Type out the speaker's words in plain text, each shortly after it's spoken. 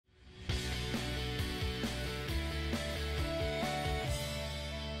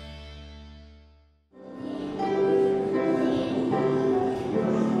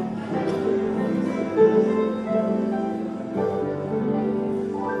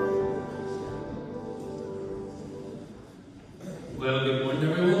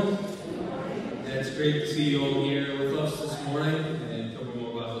great to see you all here with us this morning in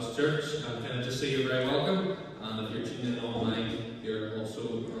Covermore Baptist Church. And can I just say you're very welcome, and if you're tuning in online, you're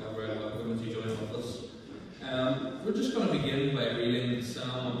also very welcome as you join with us. We're just going to begin by reading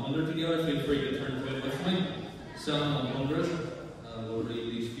Psalm 100 together. Feel free to turn to it with me. Psalm 100, and we'll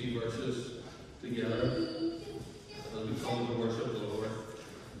read these few verses together as we come to worship the Lord.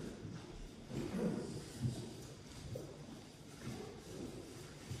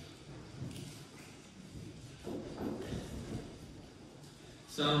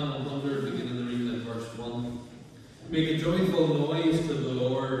 Psalm 100, beginning the reading at verse 1. Make a joyful noise to the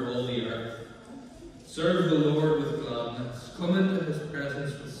Lord, all the earth. Serve the Lord with gladness. Come into his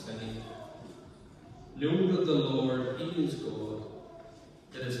presence with singing. Know that the Lord, he is God.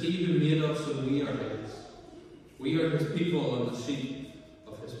 It is he who made us, and we are his. We are his people and the sheep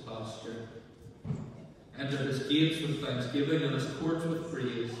of his pasture. Enter his gates with thanksgiving and his courts with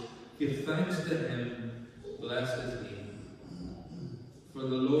praise. Give thanks to him. Bless his name. For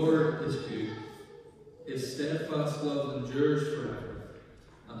the Lord is good. His steadfast love endures forever,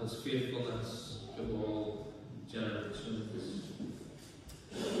 and his faithfulness to all generations.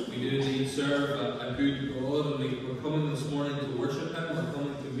 We do indeed serve a good God, and we're coming this morning to worship him. We're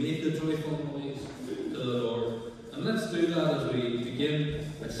coming to make a joyful noise to the Lord. And let's do that as we begin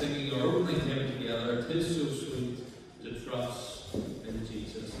by singing our opening hymn together. "'Tis so sweet to trust in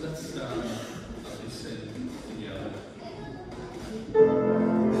Jesus." Let's stand as we sing together.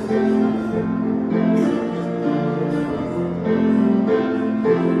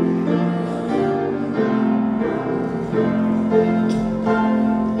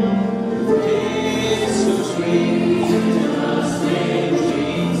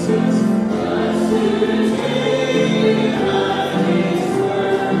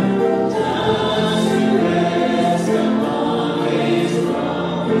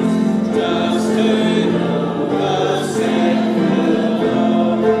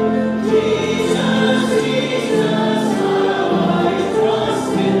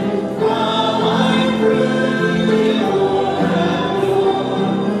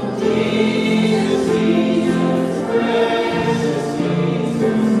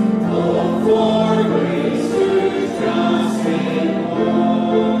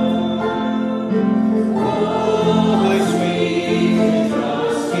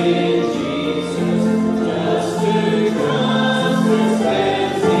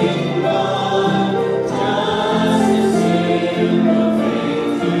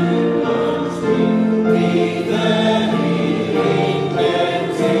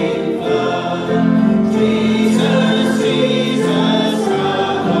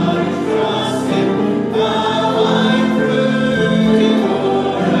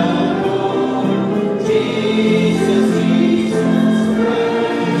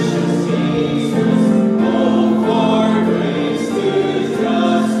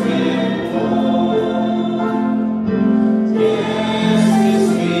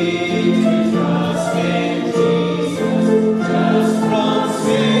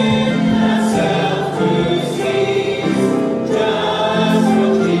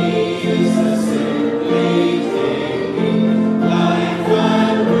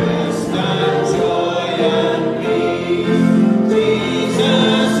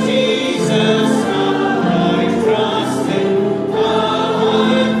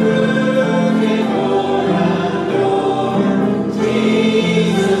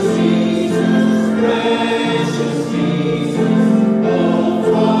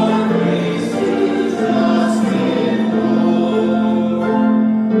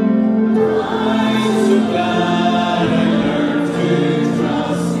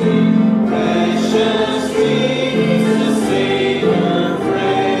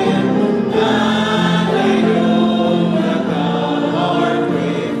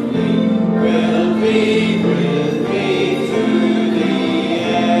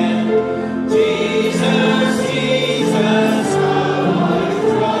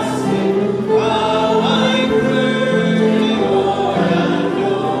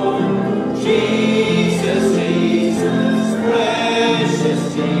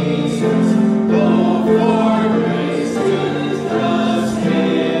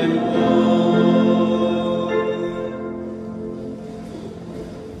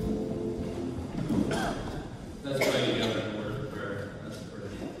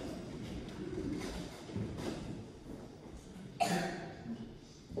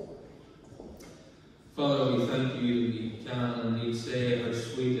 Father, we thank you that we can indeed say how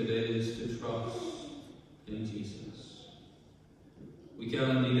sweet it is to trust in Jesus. We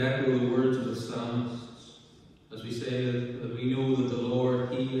can indeed echo the words of the psalmists as we say that we know that the Lord,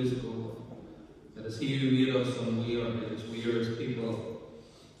 he is God. It As He who made us and we are His people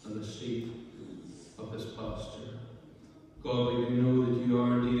and the sheep of His pasture. God, we do know that you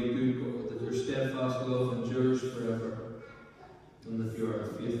are indeed a good God, that your steadfast love endures forever, and that you are a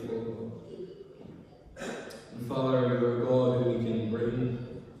faithful God. And Father, you are a God who we can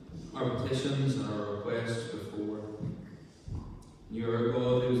bring our petitions and our requests before. You are a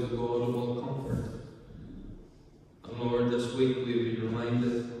God who is the God of all comfort. And Lord, this week we've been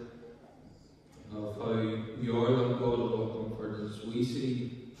reminded of how you are the God of all comfort as we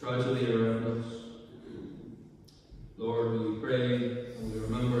see tragedy around us. Lord, we pray and we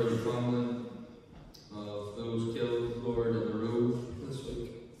remember the family of those killed, Lord, on the road this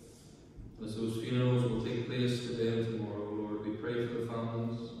week. As those funerals will take place today and tomorrow, Lord, we pray for the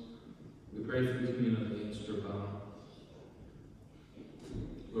families. We pray for the community in Strabane.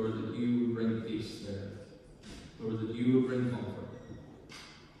 Lord, that you would bring peace there. Lord, that you would bring comfort.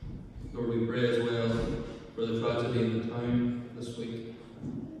 Lord, we pray as well for the tragedy in the town this week,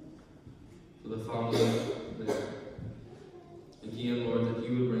 for the family there. Again, Lord, that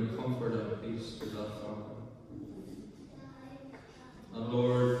you would bring comfort and peace to that family. And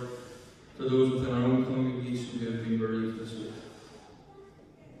Lord, for those within our own congregation who have been bereaved this week,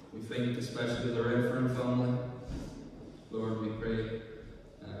 we think especially of the Redfern family. Lord, we pray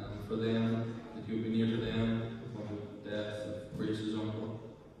for them, that you would be near to them upon the death of Grace's uncle.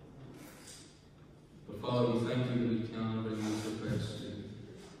 But Father, we thank you that we can bring these requests to you.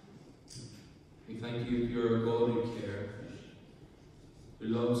 We thank you that you are a God who cares, who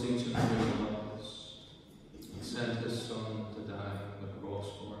loves each and every one of us, and sent his Son to die on the cross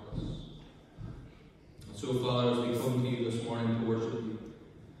for us. And so, Father, as we come to you this morning to worship you,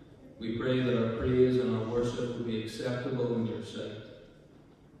 we pray that our praise and our worship would be acceptable in your sight.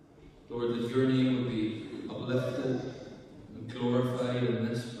 Lord, that your name would be uplifted and glorified in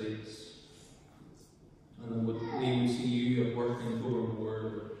this place. And we would see you at work in your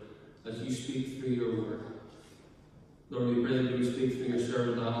word as you speak through your word. Lord, we pray that you would speak through your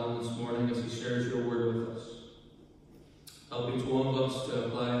servant Alan this morning as he shares your word with us. Help each one of us to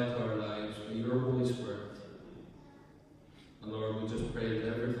apply it to our lives by your Holy Spirit. And Lord, we just pray that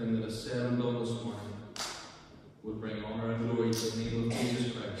everything that is said and done this morning would bring honour and glory to the name of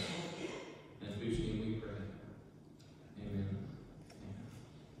Jesus Christ, in whose name we pray. Amen.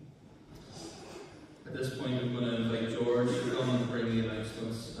 At this point, I'm going to invite George to come and bring the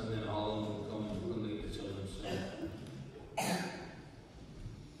announcements, and then Alan will come and lead the children's song.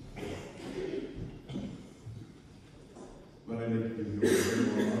 Well, I'd like to give you a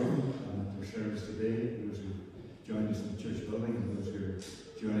very warm welcome for service today. Those who joined us in the church building and those who are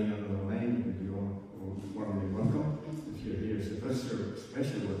joining on the line, we do warmly welcome. If you're here as a visitor,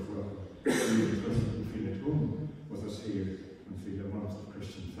 special welcome. You personally feel at home with us here and feel amongst the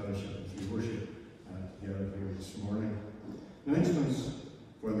Christian fellowship as we worship together here this morning. Announcements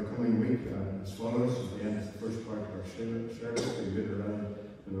for the coming week as follows. At the end of the first part of our service, we get around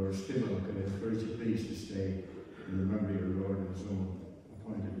the Lord's table. I could encourage you please to stay and remember your Lord in his own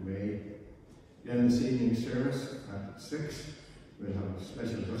appointed way. Then this evening service at 6, we'll have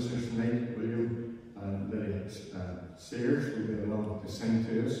special visitors tonight. William and Lily Sayers will be along to sing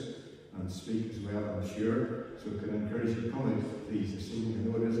to us and speak as well, I'm sure. So I could encourage you to come out please this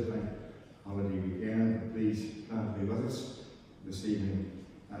evening. I know it is a bank holiday weekend, but please plan to be with us this evening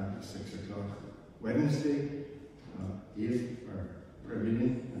at 6 o'clock. Wednesday, 8th, our prayer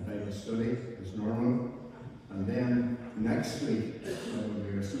meeting and Bible study as normal. And then next week, there will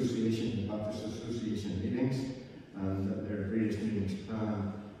be association, Baptist Association meetings, and there are various meetings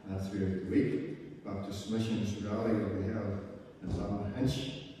planned throughout the week. Baptist Missions Rally will be held in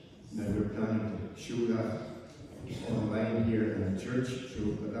Ballyhinch. Now we're planning to show that online here in the church, so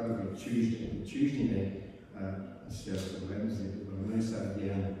but that will be Tuesday night instead of Wednesday. We'll announce that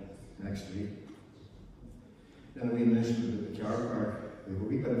again next week. Then we announced that the car park, we have a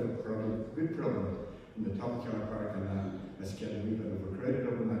wee bit of a problem, good problem in the top car park, and it's getting a wee bit overcrowded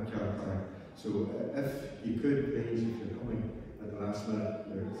up in that car park. So if you could please, if you're coming at the last minute,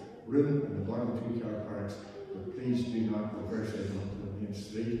 there's room in the bottom 2 car parks, but please do not reverse it onto the main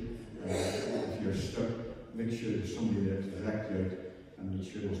street. If you're stuck, make sure there's somebody there to direct you out and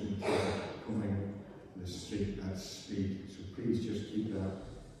make sure there's no traffic coming the street at speed. So please just keep that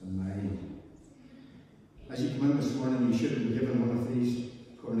in mind. As you come in this morning, you should have been given one of these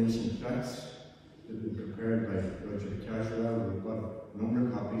coronation tracts that have been prepared by Roger Caswell. We've got a number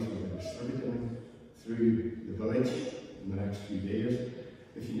of copies. We'll be distributing through the village in the next few days.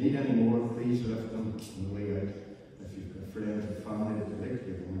 If you need any more, please lift them on the way out. If you've got friends and family that would like to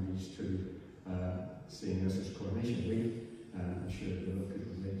give one of these to, seeing this as Coronation Week, I'm sure that a lot of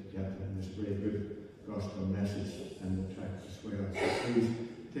people would like to get them. There's a very good gospel message and the tract as well. So please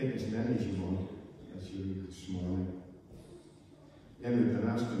take as many as you want as you read this morning. Then we've been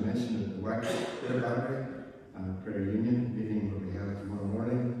asked to mention that the WAC Prayer Battery and Prayer Union meeting will be held tomorrow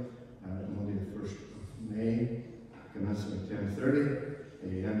morning, Monday the 1st of May, commencing at 10:30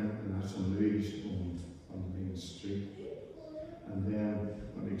 a.m. and that's on Louis on the main street. And then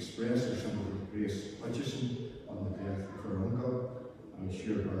on the express or somebody with Grace Hutchison on the death of her uncle. I'm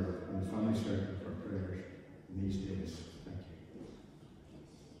sure her and the family circle for prayers in these days. Thank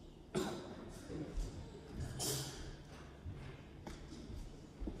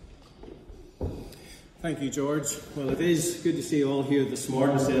you. Thank you, George. Well, it is good to see you all here this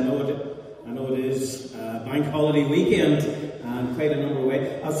morning. I know it is bank holiday weekend and quite a number of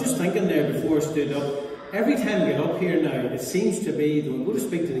ways. I was just thinking there before I stood up. Every time we get up here now, it seems to be that when we go to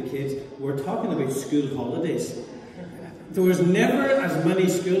speak to the kids, we're talking about school holidays. There was never as many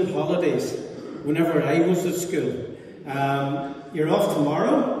school holidays whenever I was at school. You're off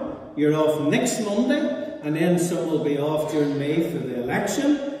tomorrow, you're off next Monday, and then some will be off during May for the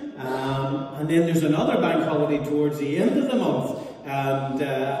election. And then there's another bank holiday towards the end of the month. And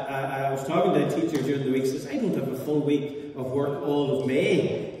I was talking to a teacher during the week, says, I don't have a full week of work all of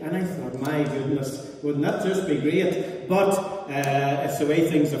May. And I thought, my goodness, wouldn't that just be great? But it's the way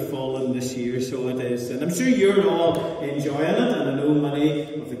things have fallen this year, so it is. And I'm sure you're all enjoying it, and I know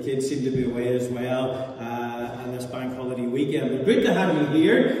many of the kids seem to be away as well on this bank holiday weekend. But good to have you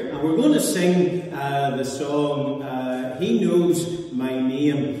here, and we're going to sing the song, He Knows My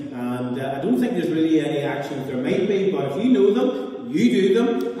Name. And I don't think there's really any actions. There might be, but if you know them, you do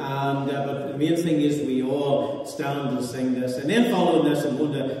them. But the main thing is we all stand and sing this. And then following this, I'm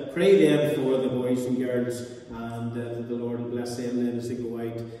going to pray then for the boys and girls, and that the Lord will bless them then as they go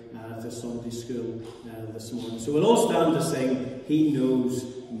out to Sunday school this morning. So we'll all stand to sing, He Knows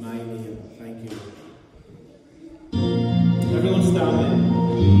My Name. Thank you. Everyone stand then.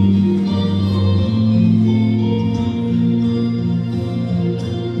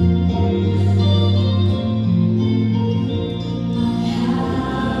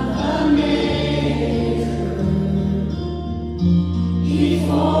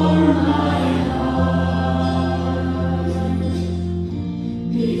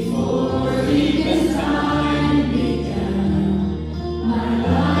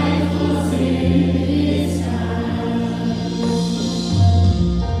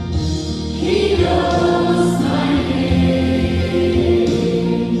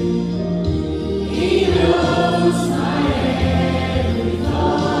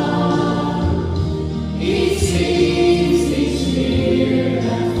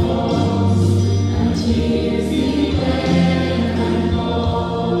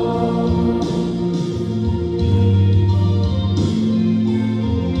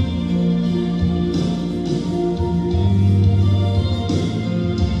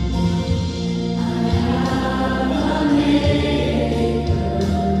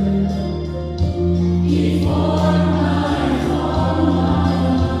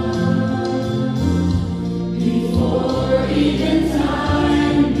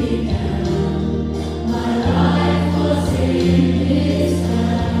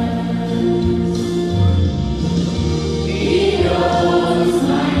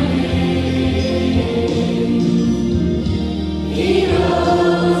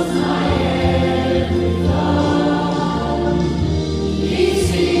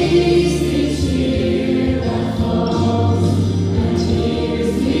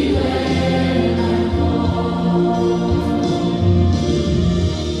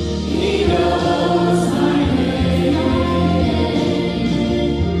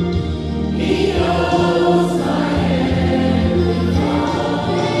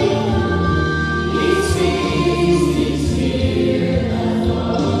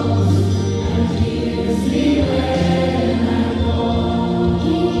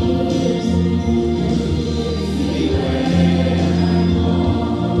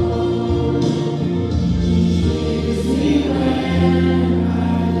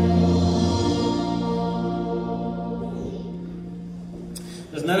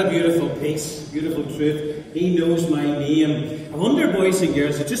 He knows my name. I wonder, boys and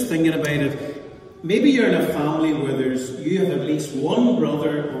girls, just thinking about it, maybe you're in a family where you have at least one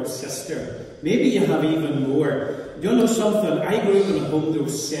brother or sister. Maybe you have even more. Do you know something? I grew up in a home, there were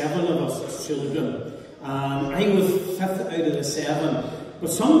 7 of us as children. I was 5th out of the 7. But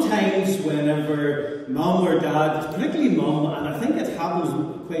sometimes whenever mum or dad, particularly mum, and I think it happens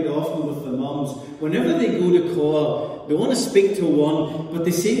quite often with the mums, whenever they go to call, they want to speak to one, but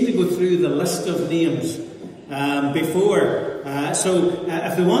they seem to go through the list of names. before. So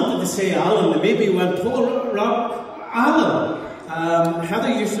if they wanted to say Alan, they maybe went, oh, Alan.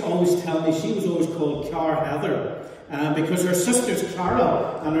 Heather used to always tell me she was always called Car Heather because her sister's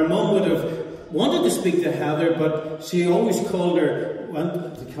Carol, and her mum would have wanted to speak to Heather, but she always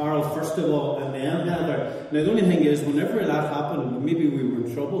went to Carol first of all and then Heather. Now the only thing is, whenever that happened, maybe we were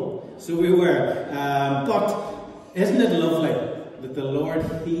in trouble. So we were. But isn't it lovely that the Lord,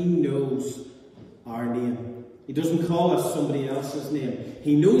 He knows our name. He doesn't call us somebody else's name.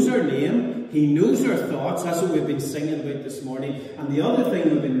 He knows our name. He knows our thoughts. That's what we've been singing about this morning. And the other thing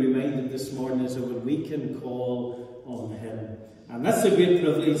we've been reminded this morning is that we can call on Him. And that's the great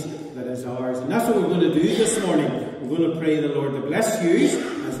privilege that is ours. And that's what we're going to do this morning. We're going to pray the Lord to bless you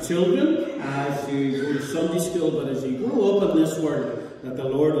as children, as you go to Sunday school, but as you grow up in this world, that the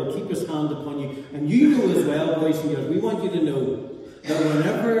Lord will keep His hand upon you. And you know as well, boys and girls, we want you to know that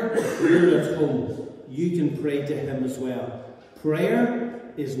whenever you're at home, you can pray to Him as well. Prayer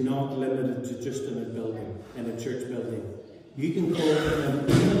is not limited to just in a building, in a church building. You can call to Him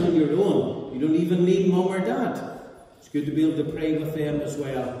even on your own. You don't even need mum or dad. It's good to be able to pray with them as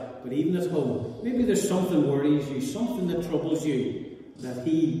well. But even at home, maybe there's something worries you, something that troubles you, that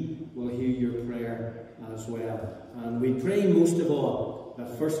He will hear your prayer as well. And we pray most of all,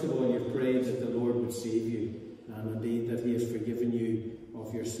 that first of all you pray that the Lord would save you, and indeed that He has forgiven you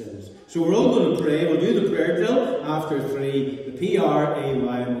of your sins. So we're all going to pray. We'll do the prayer drill after 3, the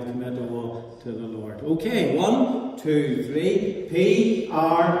P-R-A-Y, and we'll commit all to the Lord. Okay, 1, 2, 3,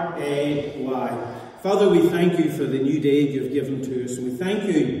 P-R-A-Y. Father, we thank you for the new day you've given to us, and we thank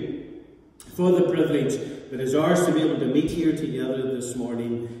you for the privilege that is ours to be able to meet here together this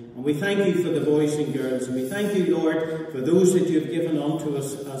morning. And we thank you for the boys and girls, and we thank you, Lord, for those that you've given unto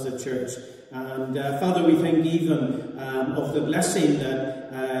us as a church. And Father, we think even of the blessing that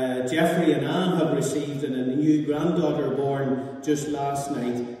Jeffrey and Anne have received in a new granddaughter born just last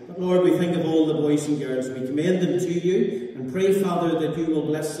night. But Lord, we think of all the boys and girls. We commend them to you and pray, Father, that you will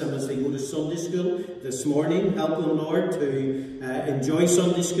bless them as they go to Sunday school this morning. Help them, Lord, to enjoy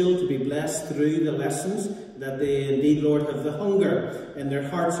Sunday school, to be blessed through the lessons, that they indeed, Lord, have the hunger in their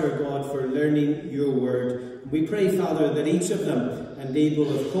hearts, our God, for learning your word. We pray, Father, that each of them indeed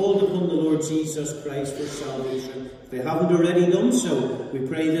will have called upon the Lord Jesus Christ for salvation. If they haven't already done so, we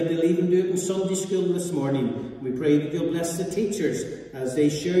pray that they'll even do it in Sunday school this morning. We pray that you'll bless the teachers as they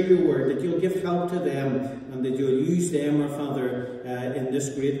share your word, that you'll give help to them, and that you'll use them, our Father, in this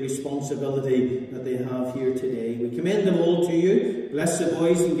great responsibility that they have here today. We commend them all to you. Bless the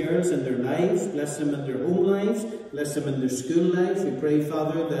boys and girls in their lives. Bless them in their home lives. Bless them in their school lives. We pray,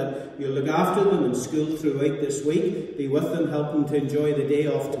 Father, that you'll look after them in school throughout this week. Be with them, help them to enjoy the day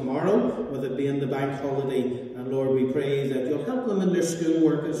off tomorrow, with it being the bank holiday. And Lord, we pray that you'll help them in their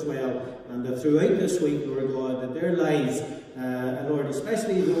schoolwork as well, and that throughout this week, Lord God, that their lives, Lord,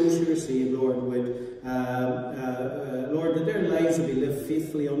 especially those who are saved, Lord, would, Lord, that their lives will be lived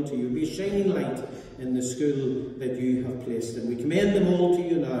faithfully unto you, be a shining light in the school that you have placed them. We commend them all to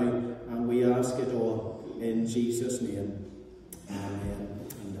you now, and we ask it all in Jesus' name. Amen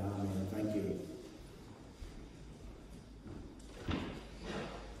and amen. Thank you.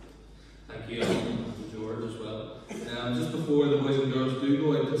 Thank you, Alan, and George as well. Just before the boys and girls do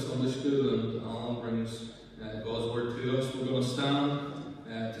go out to Sunday school and Alan brings God's word to us, we're going to stand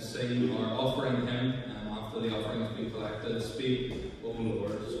to sing our offering hymn, and after the offering has been collected, speak, O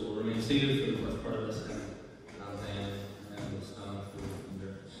Lord. So we'll remain seated for the first part of this hymn, and then we'll stand for the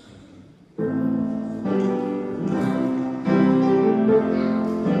there.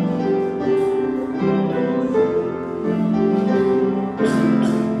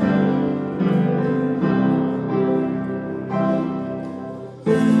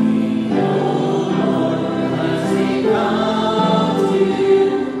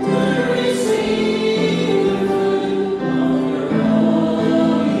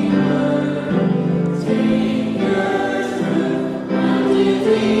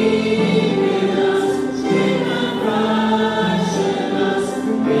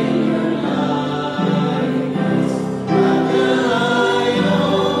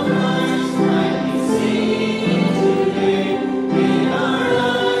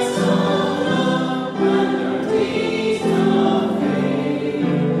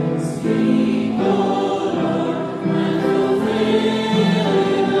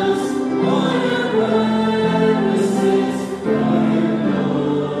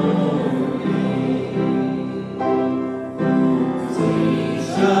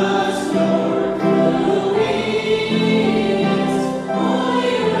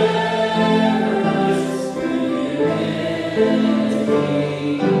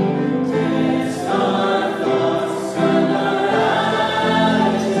 Test our thoughts.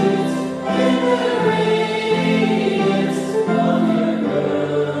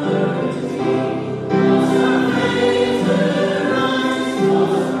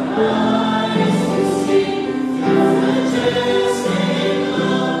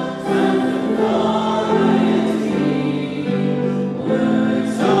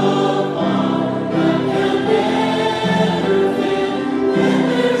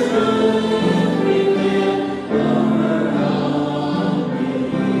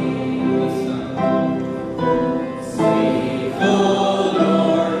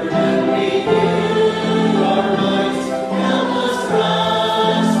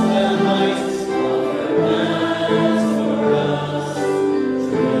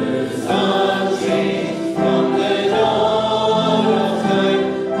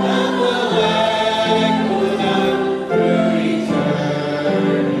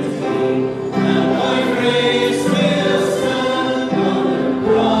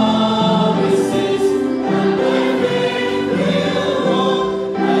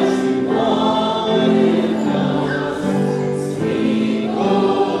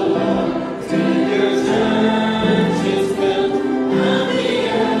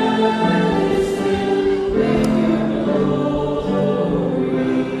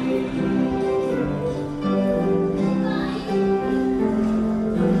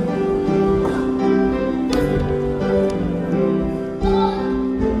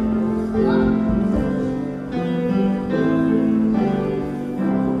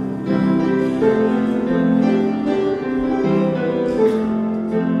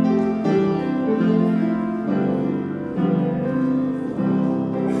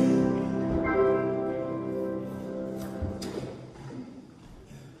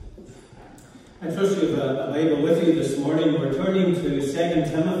 2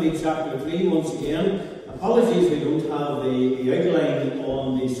 Timothy chapter 3 once again. Apologies we don't have the outline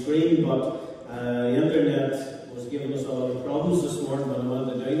on the screen, but the internet was giving us a lot of problems this morning when I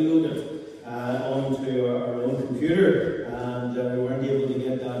wanted to download it onto our own computer, and we weren't able to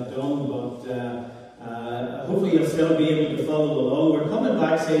get that done, but hopefully you'll still be able to follow along. We're coming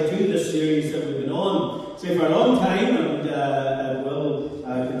back, to this series that we've been on, for a long time, and we'll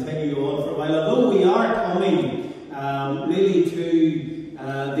continue on for a while. Although we are coming really to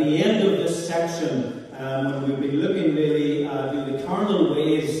the end of this section, when we've been looking really at the carnal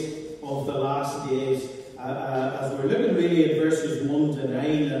ways of the last days, as we're looking really at verses 1 to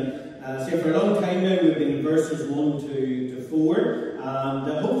 9, and for a long time now we've been in verses 1 to 4,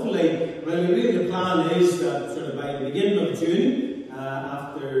 and hopefully, really the plan is that sort of by the beginning of June,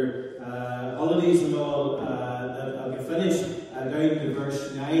 after holidays and all, that I'll be finished down to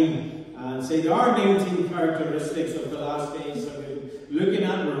verse 9, and there are 19 characteristics of the last days that we're looking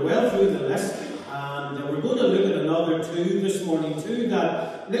at. We're well through the list, and we're going to look at another two this morning too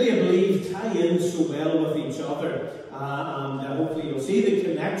that really I believe tie in so well with each other, and hopefully you'll see the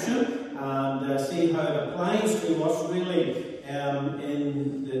connection and see how it applies to us really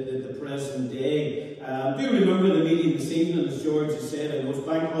in the present day. Do remember the meeting this evening, as George has said, it was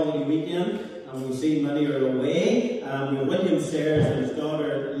Bank Holiday weekend, and we've seen many are away. With William Sayers and his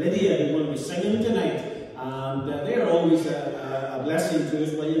daughter Lydia, who will be singing tonight, and they're always a blessing to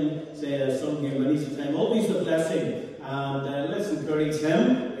us. William says, sung here many a time, always a blessing. And let's encourage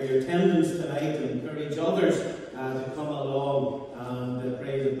him, your attendance tonight, and encourage others to come along, and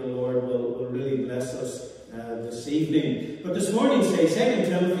pray that the Lord will really bless us this evening. But this morning, 2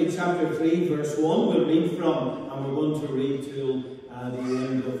 Timothy chapter 3, verse 1, we'll read from, and we're going to read till the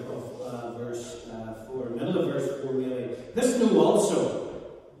end of verse 4, middle of verse 4 really. This know also,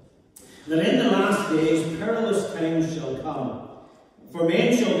 that in the last days perilous times shall come. For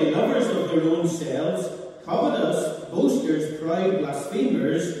men shall be lovers of their own selves, covetous, boasters, proud,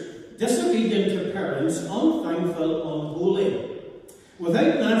 blasphemers, disobedient to parents, unthankful, unholy,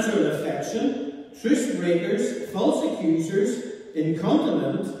 without natural affection, truce breakers, false accusers,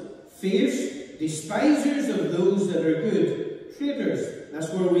 incontinent, fierce, despisers of those that are good, traitors. That's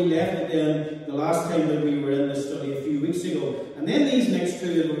where we left it then the last time that we were in this study a few weeks ago. And then these next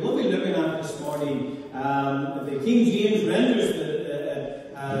two that we're going to be looking at this morning, the King James renders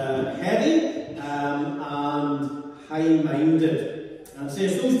heady and high-minded. And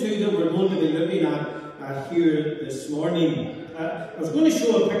says those two that we're going to be looking at here this morning. I was going to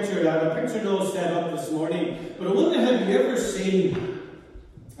show a picture all set up this morning, but I wonder, have you ever seen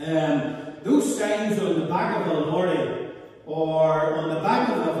those signs on the back of a lorry or on the back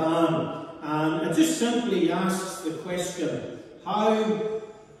of a van, and it just simply asks the question, how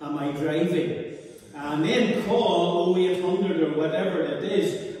am I driving? And then call 0800 or whatever it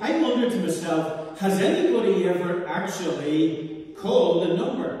is. I wonder to myself, has anybody ever actually called a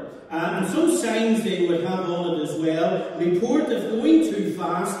number? And some signs they would have on it as well. Report if going too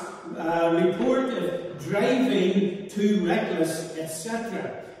fast, report if driving too reckless,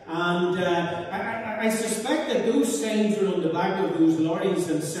 etc. And I suspect that those signs are on the back of those lorries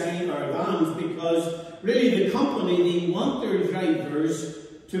and vans because really the company, they want their drivers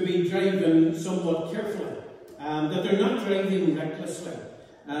to be driving somewhat carefully, that they're not driving recklessly,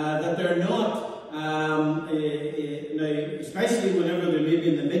 that they're not, especially whenever they're maybe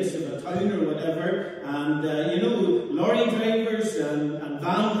in the midst of a town or whatever, and lorry drivers and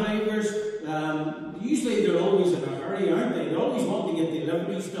van drivers, usually they're always in a hurry, aren't they? They're always wanting to get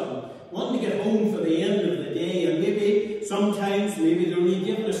deliveries done, wanting to get home for the end of the day, and maybe sometimes they're only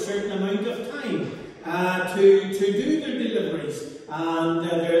given a certain amount of time to do their deliveries, and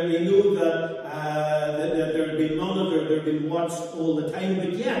they know that they're being monitored, they're being watched all the time,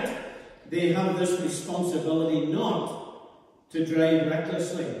 but yet they have this responsibility not to drive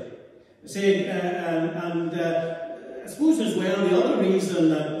recklessly. I suppose as well, the other reason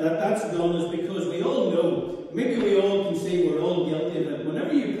that's done is because we all know, maybe we all can say we're all guilty of it,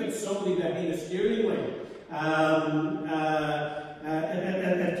 whenever you put somebody behind a steering wheel,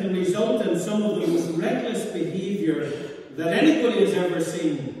 it can result in some of the most reckless behaviour that anybody has ever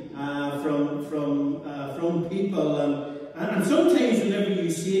seen from people. And sometimes whenever you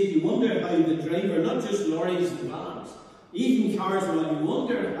see it, you wonder how the driver, not just lorries and vans, even cars, well, you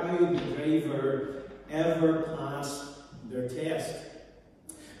wonder how the driver ever passed their test.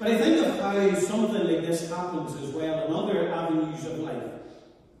 But I think of how something like this happens as well in other avenues of life.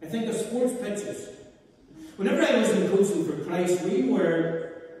 I think of sports pitches. Whenever I was in coaching for Christ,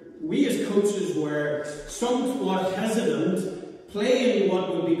 we as coaches were somewhat hesitant playing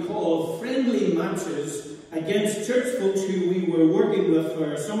what would be called friendly matches against church folks who we were working with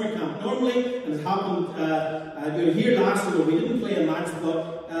for summer camp normally, and it happened here last year. We didn't play a match,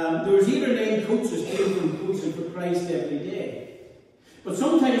 but there was either 9 coaches came from coaching for Christ every day. But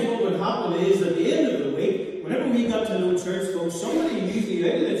sometimes what would happen is at the end of the week, whenever we got to know church folks, somebody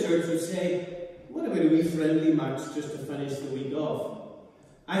usually out of the church would say, what about a wee friendly match just to finish the week off?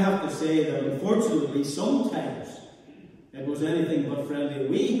 I have to say that unfortunately sometimes it was anything but friendly.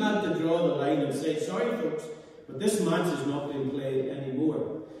 We had to draw the line and say, sorry folks, but this match is not being played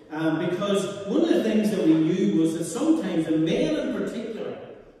anymore. Because one of the things that we knew was that sometimes, the men in particular,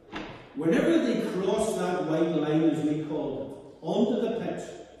 whenever they crossed that white line, as we called it, onto the pitch,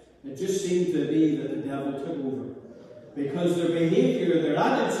 it just seemed to be that the devil took over. Because their behaviour, their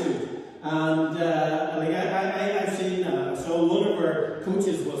attitude, and I saw one of our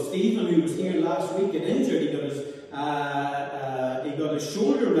coaches was Stephen, who was here last week and injured. He got his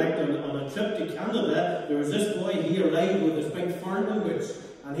shoulder wrecked on a trip to Canada. There was this boy, he arrived with his big farming boots,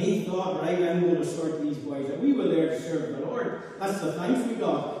 and he thought, right, I'm going to sort these boys out. We were there to serve the Lord. That's the thanks we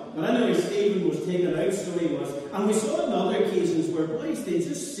got. But anyway, Stephen was taken out, so he was. And we saw on other occasions where boys, they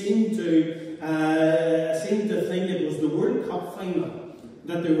just seemed to think it was the World Cup final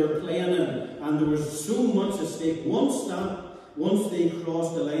that they were playing in, and there was so much at stake. Once they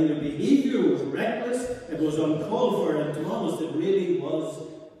crossed the line, their behaviour was reckless, it was uncalled for, and to be honest, it really was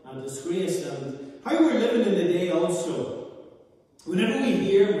a disgrace. And how we're living in the day also, whenever we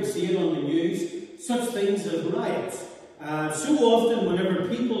see it on the news, such things as riots. So often, whenever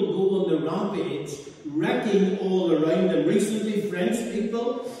people go on the rampage, wrecking all around them. Recently, French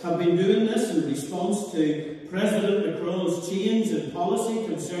people have been doing this in response to President Macron's change in policy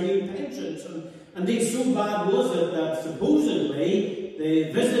concerning pensions. And indeed, so bad was it that supposedly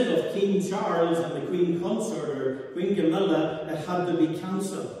the visit of King Charles and the Queen Consort, or Queen Camilla, it had to be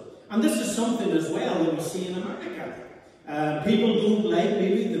cancelled. And this is something as well that we see in America. People don't like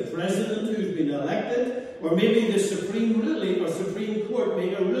maybe the president who's been elected, or maybe the Supreme Court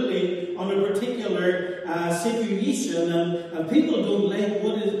made a ruling on a particular situation, and people don't like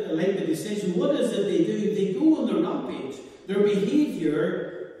the decision. What is it they do? They go on the rampage. Their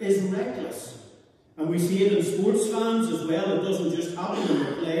behaviour is reckless. And we see it in sports fans as well. It doesn't just happen in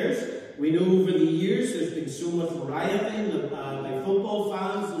the players. We know over the years there's been so much rioting by football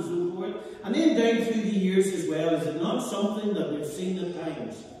fans and so forth. And then down through the years as well, is it not something that we've seen at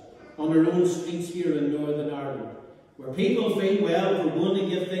times on our own streets here in Northern Ireland, where people think, well, if we're going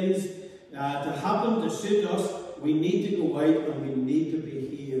to get things to happen to suit us, we need to go out and we need to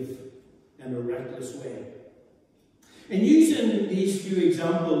behave in a reckless way. And using these few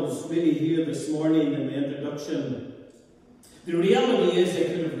examples really here this morning in the introduction, the reality is I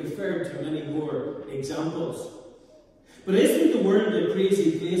could have referred to many more examples. But isn't the world a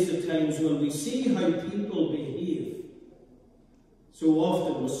crazy place at times when we see how people behave so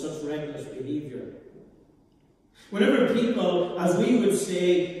often with such reckless behaviour? Whenever people, as we would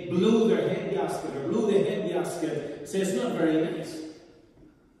say, blow their head gasket or blow the head gasket, say it's not very nice.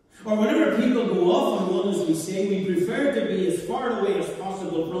 Or whenever people go off on one, as we say, we prefer to be as far away as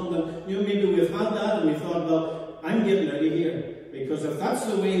possible from them. You know, maybe we've had that and we thought, well, I'm getting out of here. Because if that's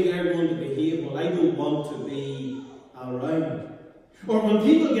the way they're going to behave, well, I don't want to be around. Or when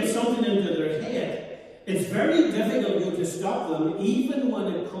people get something into their head, it's very difficult to stop them, even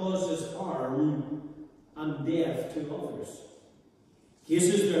when it causes harm and death to others.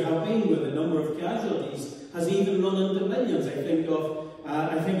 Cases there have been where the number of casualties has even run into millions. I think of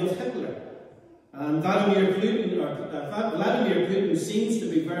Hitler. And Vladimir Putin seems to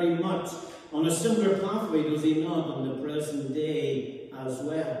be very much on a similar pathway, does he not, in the present day as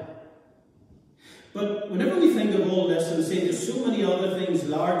well. But whenever we think of all this and say there's so many other things,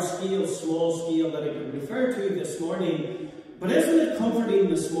 large scale, small scale, that I could refer to this morning, but isn't it comforting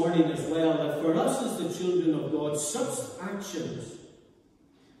this morning as well that for us as the children of God, such actions,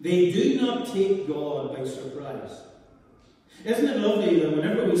 they do not take God by surprise. Isn't it lovely that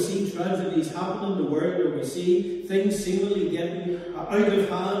whenever we see tragedies happen in the world, or we see things seemingly getting out of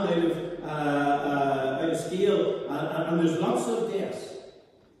hand, out of scale, and there's lots of deaths.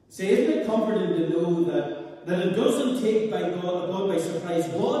 Say, isn't it comforting to know that it doesn't take God by surprise?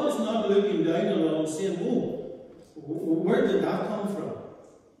 God is not looking down on it and saying, oh, where did that come from?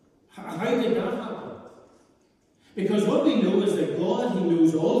 How did that happen? Because what we know is that God, He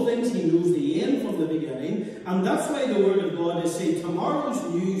knows all things, He knows the end from the beginning, and that's why the Word of God is saying tomorrow's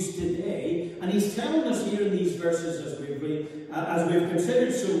news today, and He's telling us here in these verses as we've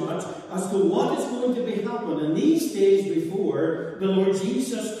considered so much, as to what is going to be happening in these days before the Lord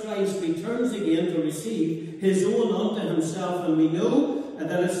Jesus Christ returns again to receive His own unto Himself. And we know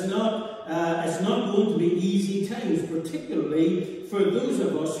that it's not it's not going to be easy times, particularly for those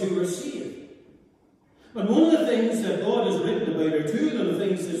of us who are saved. But one of the things that God has written about, or two of the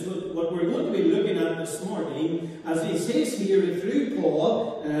things, is what we're going to be looking at this morning, as he says here through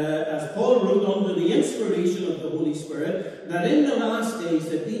Paul, as Paul wrote under the inspiration of the Holy Spirit, that in the last days,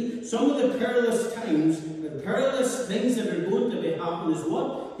 that some of the perilous times, the perilous things that are going to be happening is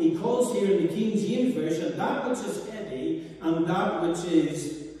what he calls here in the King James Version, that which is heady and that which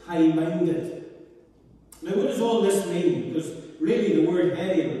is high-minded. Now, what does all this mean? Because really the word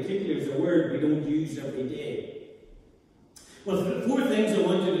heady in particular is a word we don't use every day. Well, the four things I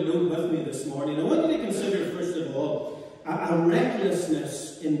want you to note with me this morning. I want you to consider, first of all, a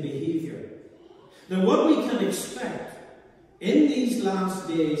recklessness in behaviour. Now, what we can expect in these last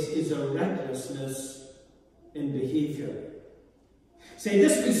days is a recklessness in behaviour. See,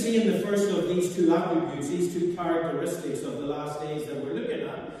 this we see in the first of these two attributes, these two characteristics of the last days that we're looking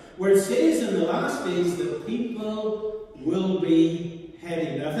at, where it says in the last days that people will be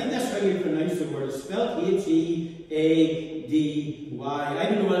heady. Now, I think that's how you pronounce the word. It's spelled H-E-A-D-Y. I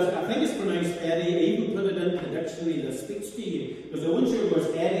don't know what I think it's pronounced heady. I even put it into the dictionary that speaks to you, because I wasn't sure if it was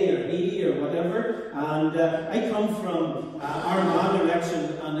heady or heady or whatever. And I come from Armagh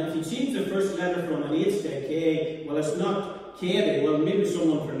direction, and if you change the first letter from an H to a K, well, it's not Katie. Well, maybe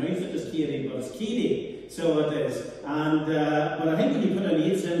someone pronounced it as Katie, but it's Katie. So it is. And but I think when you put an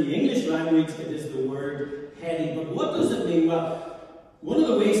H in the English language, it is the word heady. But what does it mean? Well, one of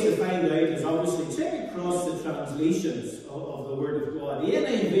the ways to find out is obviously check across the translations of the Word of God. The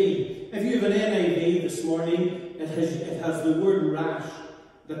NIV, if you have an NIV this morning, it has the word rash.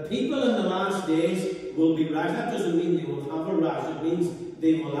 The people in the last days will be rash. That doesn't mean they will have a rash. It means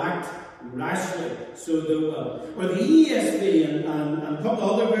they will act rashly. So they will. Or the ESV and a couple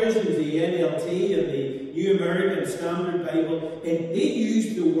other versions, the NLT and the New American Standard Bible, they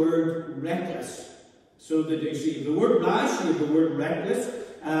use the word reckless. So that you see the word rash and the word reckless.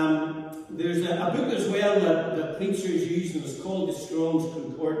 There's a book as well that preachers use, and it's called the Strong's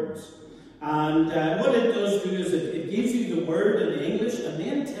Concordance. And what it does do is it gives you the word in the English and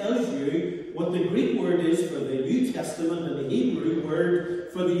then tells you what the Greek word is for the New Testament and the Hebrew word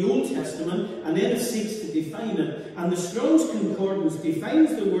for the Old Testament, and then it seeks to define it. And the Strong's Concordance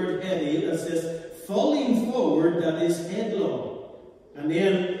defines the word heady as this falling forward that is headlong. And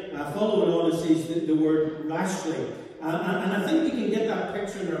then following on, it says the word rashly. And I think we can get that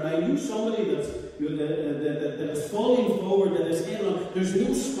picture in our mind. You somebody that is falling forward, that is headlong. There's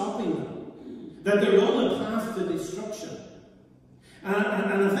no stopping them. That they're on a path to destruction.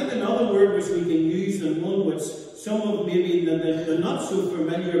 And I think another word which we can use, and one which some of maybe the not so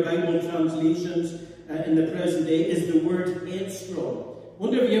familiar Bible translations in the present day, is the word headstrong.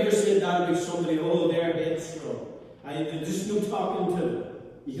 Wonder if you ever said that about somebody, oh, they're headstrong. There's just no talking to them.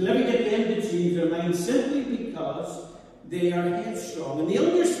 You can never get them to change their mind simply because they are headstrong. And the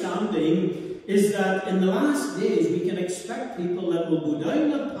understanding is that in the last days we can expect people that will go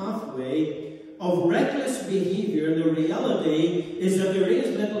down a pathway of reckless behaviour, and the reality is that there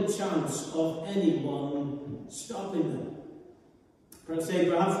is little chance of anyone stopping them. Perhaps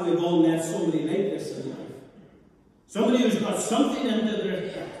we've all met somebody like this in life. Somebody who's got something into their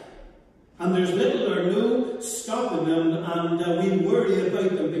head, and there's little or no stopping them, and we worry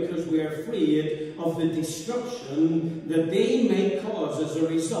about them because we are afraid of the destruction that they may cause as a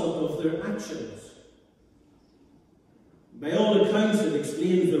result of their actions. By all accounts, it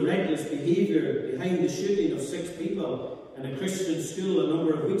explains the reckless behaviour behind the shooting of 6 people in a Christian school a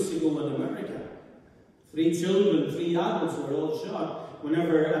number of weeks ago in America. 3 children, 3 adults were all shot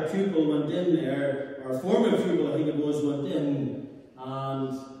whenever a pupil went in there, or a former pupil I think it was, went in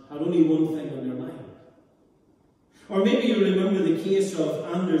and had only one thing on their mind. Or maybe you remember the case of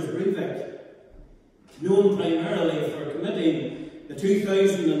Anders Breivik, known primarily for committing the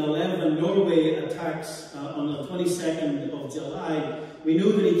 2011 Norway attacks on the 22nd of July. We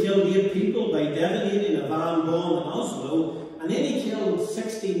know that he killed 8 people by detonating a van bomb in Oslo, and then he killed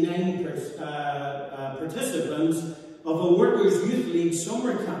 69 participants of a Workers' Youth League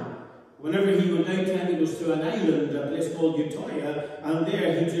summer camp. Whenever he went out, he was to an island, a place called Utøya, and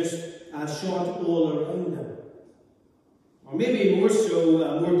there he just shot all around them. Or maybe more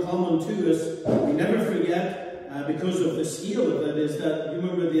so, more common to us, we never forget, because of the scale of it, is that you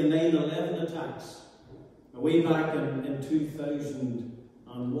remember the 9/11 attacks way back in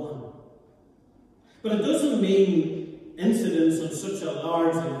 2001. But it doesn't mean incidents on such a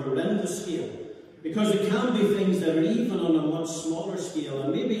large and horrendous scale, because it can be things that are even on a much smaller scale,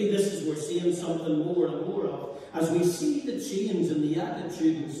 and maybe this is we're seeing something more and more of as we see the change in the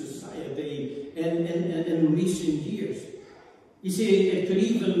attitude in society in recent years. You see, it could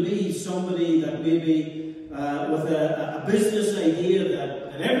even be somebody that maybe with a business idea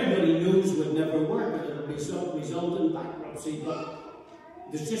that everybody knows would never work, and it'll result in bankruptcy, but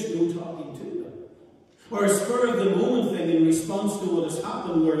there's just no talking to them. Or a spur-of-the-moment thing in response to what has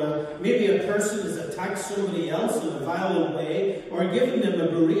happened, where maybe a person has attacked somebody else in a violent way, or given them a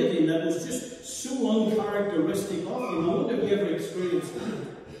berating that was just so uncharacteristic of them. I wonder if you ever experienced that.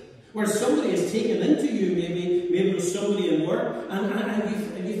 Where somebody has taken into you, maybe it was somebody in work,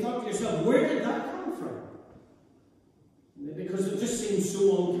 and you thought to yourself, where did that come from? Because it just seems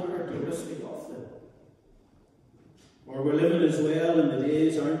so uncharacteristic of them. Or we're living as well in the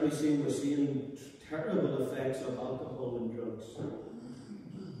days, aren't we, we're seeing terrible effects of alcohol and drugs.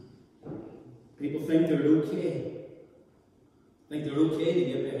 People think they're okay. Think they're okay to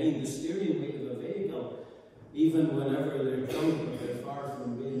get behind the steering wheel of a vehicle, even whenever they're drunk, but they're far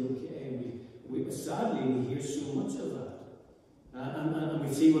from being okay. Sadly, we hear so much of that. And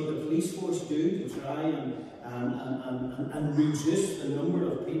we see what the police force do to try and reduce the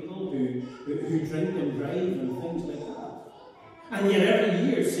number of people who drink and drive and things like that. And yet every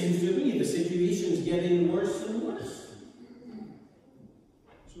year it seems to be the situation's getting worse and worse.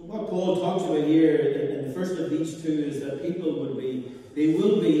 So what Paul talks about here in the first of these two is that people will be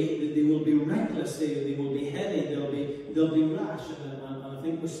reckless, they will be heady, they'll be rash, and I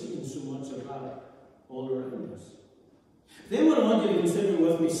think we're seeing so much of that all around us. Then what I want you to consider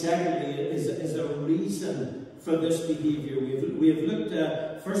with me secondly is a reason for this behaviour. We have looked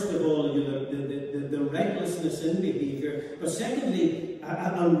at, first of all, the recklessness in behaviour, but secondly,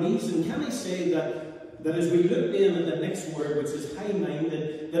 a reason. Can I say that as we look then at the next word, which is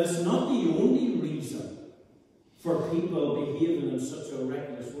high-minded, that it's not the only reason for people behaving in such a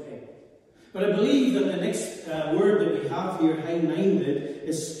reckless way. But I believe that the next word that we have here, high-minded,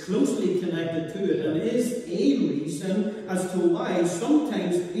 is closely connected to it and is a reason as to why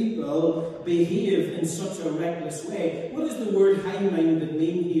sometimes people behave in such a reckless way. What does the word high-minded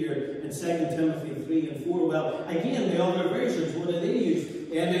mean here in 2 Timothy 3 and 4? Well, again, the other versions, what do they use?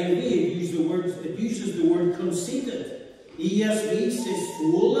 NIV, it uses the word conceited. ESV says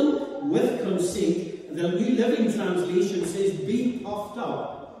swollen with conceit. The New Living Translation says be puffed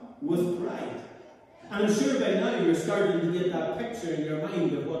up with pride. And I'm sure by now you're starting to get that picture in your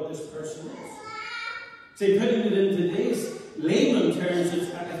mind of what this person is. Say, putting it in today's layman terms,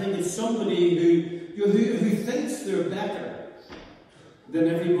 I think it's somebody who thinks they're better than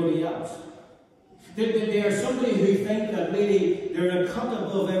everybody else. They are somebody who think that maybe they're a cut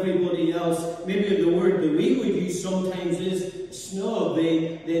above everybody else. Maybe the word that we would use sometimes is snob.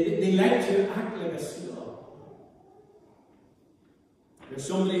 They like to act like a snob. There's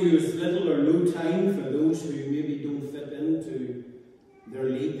somebody who has little or no time for those who maybe don't fit into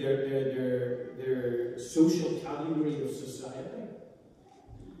their social category of society.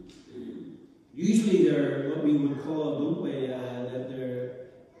 Usually they're what we would call, don't we, that they're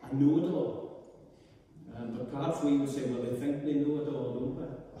a know-it-all. But perhaps we would say, well, they think they know it all, don't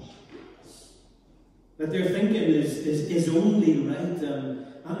they? That their thinking is only right.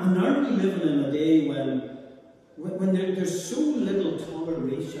 And aren't we living in a day when there's so little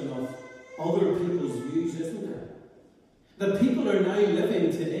toleration of other people's views, isn't there? That people are now living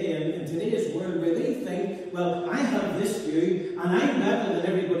today in today's world where they think, well, I have this view and I'm better than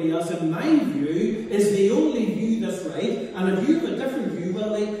everybody else, and my view is the only view that's right, and if you have a different view,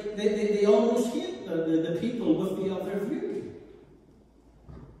 well, they almost hate the people with the other view.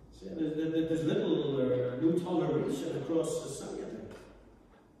 So there's little or no toleration across society.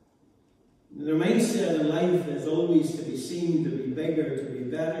 Their mindset in life is always to be seen, to be bigger, to be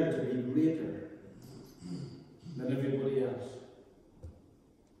better, to be greater than everybody else.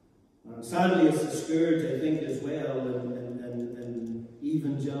 And sadly, it's a scourge, I think, as well in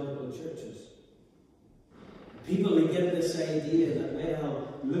evangelical churches. People that get this idea that, well,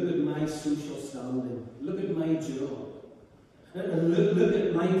 look at my social standing, look at my job, look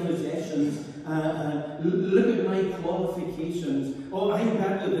at my possessions, look at my qualifications. Oh, I'm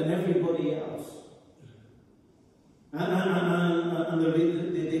better than everybody else. And they're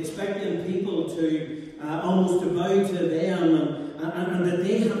expecting people to almost to bow to them, and that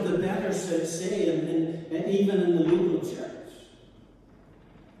they have the better say even in the local church.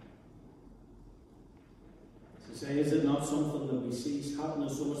 So say, is it not something that we see is happening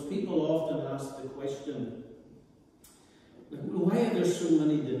so much? People often ask the question, why are there so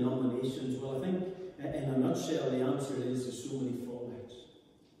many denominations? Well, I think in a nutshell the answer is there's so many fallouts.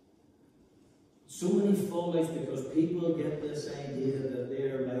 So many fallouts because people get this idea that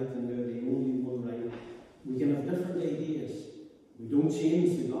they're right and they're the only one right. We can have different ideas. We don't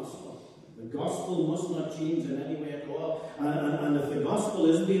change the gospel. The gospel must not change in any way at all. And the gospel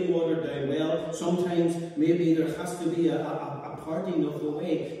is being watered down, well, sometimes maybe there has to be a parting of the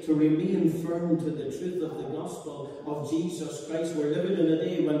way to remain firm to the truth of the gospel of Jesus Christ. We're living in a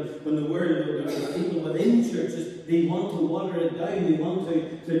day when the world, people within churches, they want to water it down. They want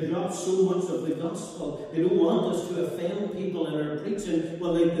to drop so much of the gospel. They don't want us to offend people in our preaching.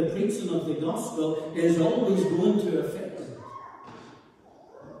 Well, like the preaching of the gospel is always going to offend them.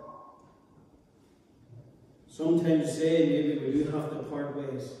 Sometimes say maybe we do have to part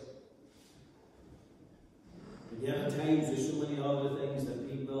ways. But yet at times there's so many other things that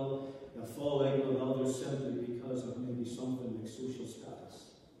people fall out with others simply because of maybe something like social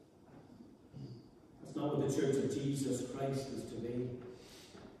status. That's not what the Church of Jesus Christ is to be.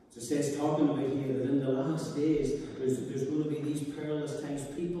 So it says, talking about here, that in the last days there's going to be these perilous times,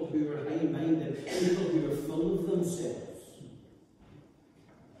 people who are high-minded, people who are full of themselves.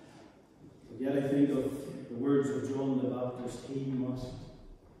 But yet I think of the words of John the Baptist, he must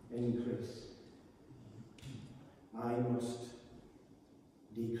increase. I must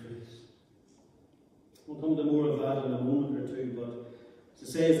decrease. We'll come to more of that in a moment or two, but to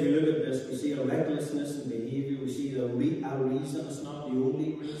say as we look at this, we see a recklessness in behaviour, we see a reason. It's not the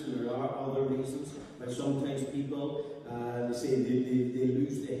only reason, there are other reasons why sometimes people, they say they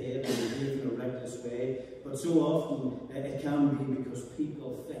lose their head and behave in a reckless way, but so often it can be because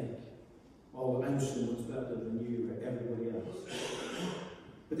people think, oh, I'm so much better than you or everybody else.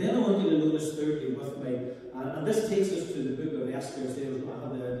 But then I want you to notice thirdly with me, and this takes us to the book of Esther.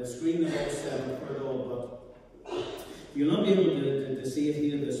 The screen is all set up for it all, but you'll not be able to see it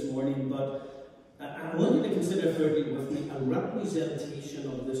here this morning, but I want you to consider thirdly with me a representation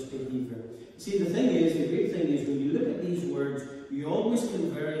of this behaviour. See, the great thing is, when you look at these words, you always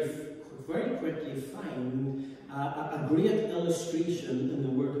can very quickly find a great illustration in the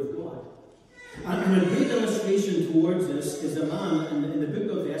Word of God. And a great illustration towards this is a man in the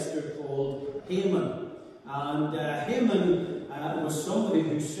book of Esther called Haman. And Haman was somebody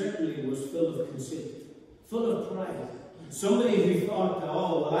who certainly was full of conceit, full of pride. Somebody who thought,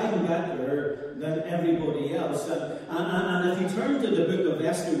 oh, well, I'm better than everybody else. And if you turn to the book of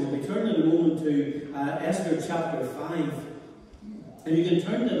Esther, we'll be turning in a moment to Esther chapter 5. And you can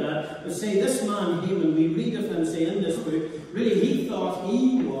turn to that, but say, this man Haman, we read of him, say, in this book, really he thought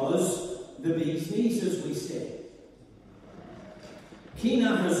he was the bee's knees, as we say. King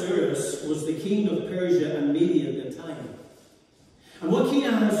Ahasuerus was the king of Persia and Media at the time. And what King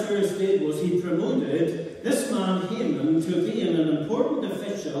Ahasuerus did was he promoted this man Haman to being an important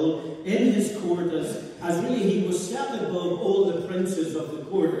official in his court, as really he was set above all the princes of the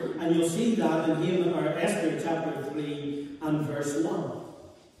court. And you'll see that in Esther chapter 3 and verse 1.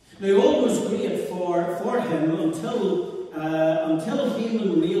 Now all was great for him until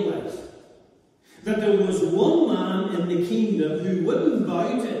Haman realized that there was one man in the kingdom who wouldn't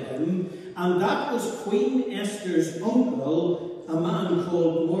bow to him, and that was Queen Esther's uncle, a man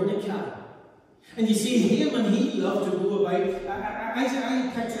called Mordecai. And you see, Haman, he loved to go about,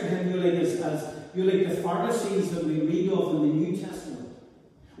 I picture him like the Pharisees that we read of in the New Testament,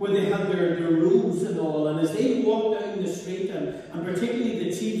 where they had their robes and all, and as they walked down the street, and particularly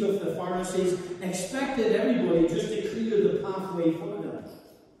the chief of the Pharisees, expected everybody just to clear the pathway for them.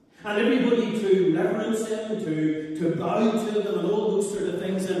 And everybody to reverence him, to bow to them, and all those sort of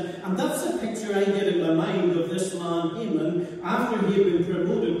things. And that's the picture I get in my mind of this man Haman, after he had been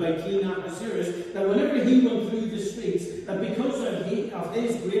promoted by King Ahasuerus, that whenever he went through the streets, that because of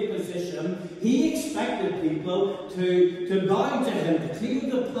his great position, he expected people to bow to him, to clear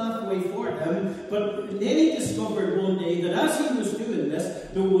the pathway for him. But then he discovered one day that as he was doing this,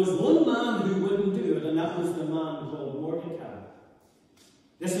 there was one man who wouldn't do it, and that was the man called Mordecai.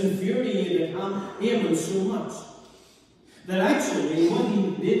 This infuriated Haman so much that actually what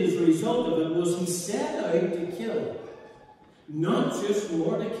he did as a result of it was he set out to kill not just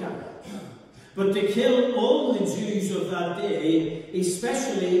Mordecai, but to kill all the Jews of that day,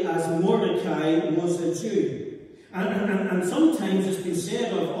 especially as Mordecai was a Jew. And sometimes it's been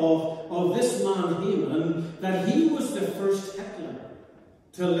said of this man Haman that he was the first Hitler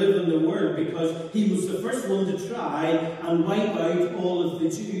to live in the world, because he was the first one to try and wipe out all of the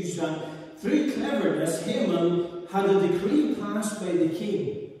Jews. And through cleverness, Haman had a decree passed by the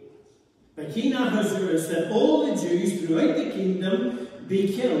king, by King Ahasuerus, that all the Jews throughout the kingdom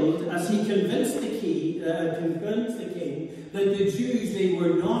be killed, as he convinced the king that the Jews, they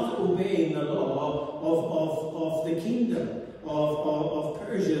were not obeying the law of the kingdom of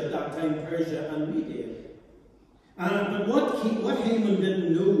Persia at that time, Persia and Media. But what Haman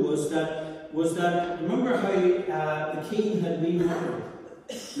didn't know was that remember how the king had been murdered.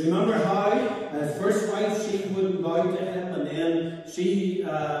 Remember how his first wife, she wouldn't bow to him, and then she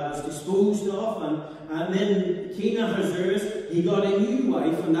was disposed of, and then King Ahasuerus, he got a new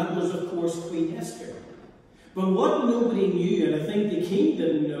wife, and that was, of course, Queen Esther. But what nobody knew, and I think the king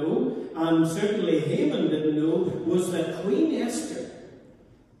didn't know, and certainly Haman didn't know, was that Queen Esther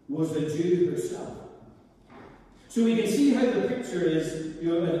was a Jew herself. So we can see how the picture is,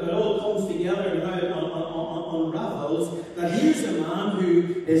 it all comes together and how it unravels, that here's a man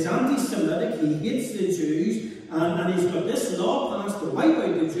who is anti-Semitic, he hates the Jews, and he's got this law passed to wipe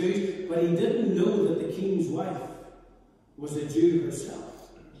out the Jews, but he didn't know that the king's wife was a Jew herself.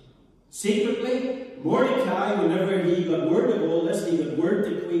 Secretly, Mordecai, whenever he got word of all this, he got word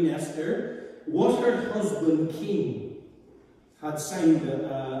to Queen Esther, what her husband King had signed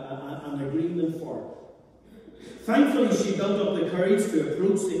an agreement for. Thankfully, she built up the courage to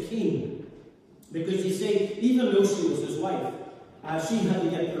approach the king, because you see, even though she was his wife, she had to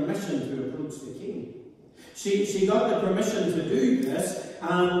get permission to approach the king. She got the permission to do this,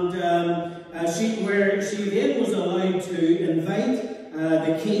 and she then was allowed to invite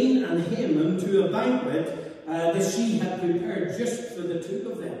the king and Haman to a banquet that she had prepared just for the two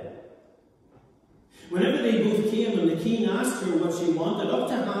of them. Whenever they both came and the king asked her what she wanted, up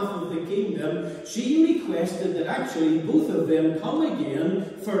to half of the kingdom, she requested that actually both of them come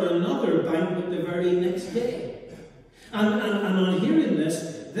again for another banquet the very next day. And on hearing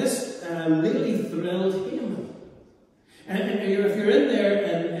this really thrilled Haman. And if you're in there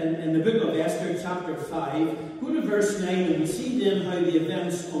in the book of Esther, chapter 5, go to verse 9, and we see then how the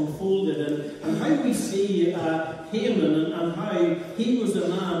events unfolded, and how we see Haman and how he was a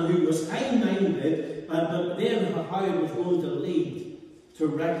man who was high-minded, but then how it was going to lead to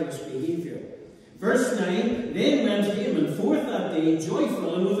reckless behaviour. Verse 9, then went Haman forth that day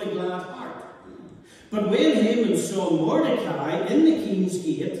joyful and with a glad heart. But when Haman saw Mordecai in the king's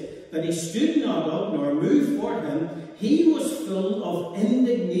gate, that he stood not up nor moved for him, he was full of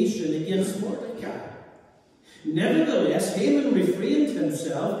indignation against Mordecai. Nevertheless, Haman refrained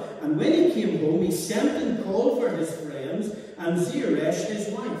himself, and when he came home, he sent and called for his friends and Zeresh his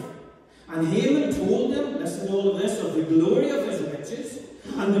wife. And Haman told them, listen to all of this, of the glory of his riches,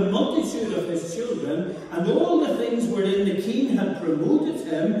 and the multitude of his children, and all the things wherein the king had promoted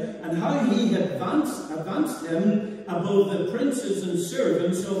him, and how he had advanced him above the princes and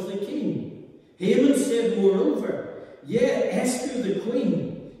servants of the king. Haman said, moreover, yea, Esther the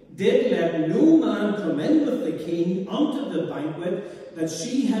queen did let no man come in with the king unto the banquet that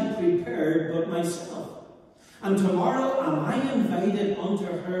she had prepared but myself. And tomorrow am I invited unto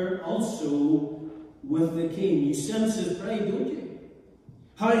her also with the king. You sense his pride, don't you?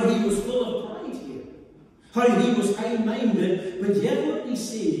 How he was full of pride here. How he was high-minded. But yet what we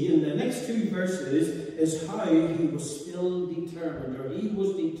see in the next two verses is how he was still determined, or he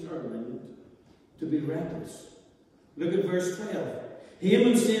was determined to be reckless. Look at verse 12.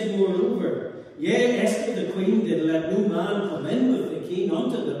 Haman said, moreover, yea, Esther the queen did let no man come in with the king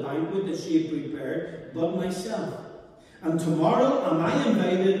unto the banquet that she had prepared, but myself. And tomorrow am I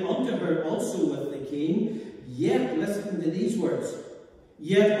invited unto her also with the king. Yet, listen to these words,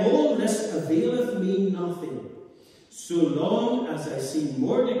 yet all this availeth me nothing, so long as I see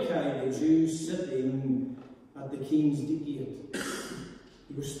Mordecai the Jew sitting at the king's gate.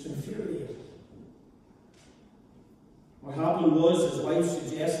 He was infuriated. What happened was his wife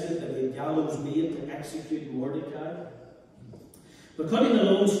suggested that he had gallows made to execute Mordecai. But cutting a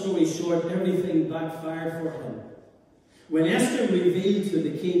long story short, everything backfired for him. When Esther revealed to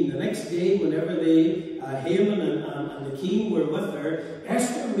the king, the next day, whenever Haman and the king were with her,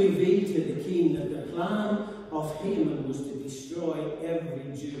 Esther revealed to the king that the plan of Haman was to destroy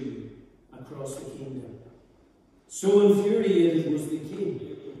every Jew across the kingdom. So infuriated was the king.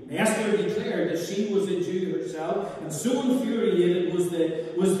 Esther declared that she was a Jew herself, and so infuriated was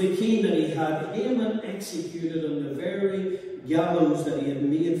the king that he had Haman executed on the very gallows that he had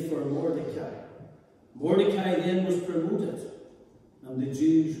made for Mordecai. Mordecai then was promoted, and the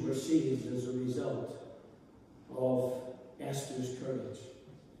Jews were saved as a result of Esther's courage.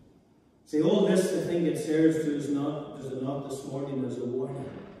 See, all this, I think it serves to us does it not this morning as a warning.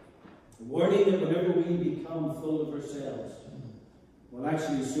 A warning that whenever we become full of ourselves, well,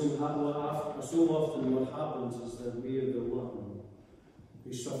 actually, so often what happens is that we are the one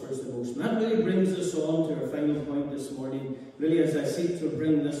who suffers the most. And that really brings us on to our final point this morning, really as I seek to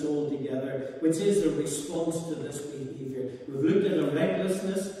bring this all together, which is a response to this behaviour. We've looked at a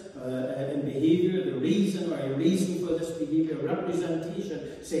recklessness in behaviour, the reason or a reason for this behaviour,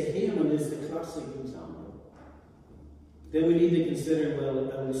 representation. Say, Haman is the classic example. Then we need to consider,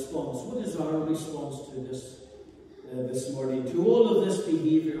 well, a response. What is our response to this this morning. To all of this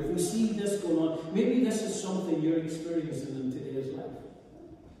behaviour, if we see this going on, maybe this is something you're experiencing in today's life.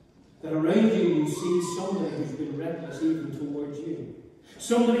 That around you see somebody who's been reckless even towards you.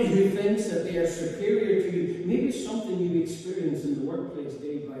 Somebody who thinks that they are superior to you. Maybe something you experience in the workplace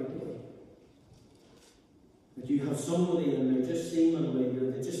day by day. That you have somebody and they're just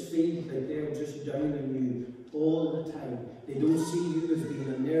seemingly, they just feel like they're just down on you all the time. They don't see you as being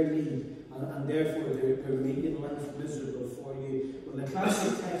in their need, and therefore they're making life miserable for you. Well, the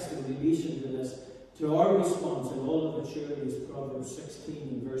classic text in relation to this, to our response in all of it surely, is Proverbs 16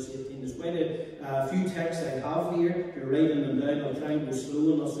 and verse 18. There's quite a few texts I have here. You're writing them down. I'll try and go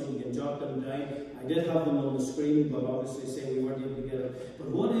slow enough so you can jot them down. I did have them on the screen, but obviously say we weren't able to get it. But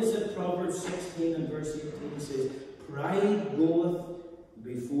what is it? Proverbs 16 and verse 18 says, "Pride goeth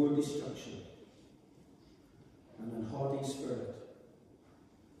before destruction, and an haughty spirit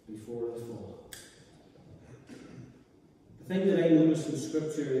before a fall." The thing that I notice in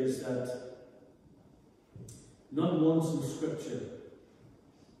Scripture is that not once in Scripture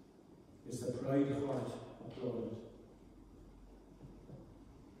is the proud heart applauded.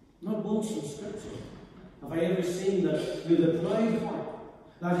 Not once in Scripture have I ever seen that with the proud heart,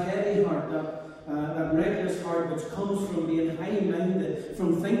 that heady heart, that reckless heart which comes from being high-minded,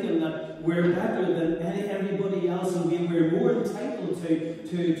 from thinking that we're better than everybody else and we're more entitled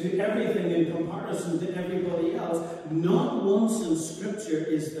to everything in comparison to everybody else. Not once in Scripture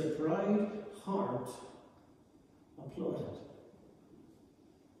is the proud heart applauded.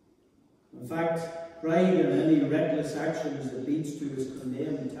 In fact, pride and any reckless actions it leads to is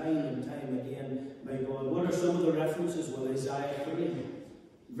condemned time and time again by God. What are some of the references? Well, Isaiah 3,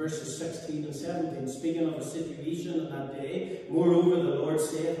 verses 16 and 17, speaking of a situation in that day. "Moreover, the Lord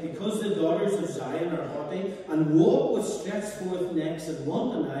saith, because the daughters of Zion are haughty, and walk with stretched forth necks and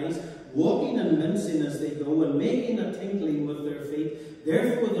wanton eyes, walking and mincing as they go, and making a tinkling with their feet,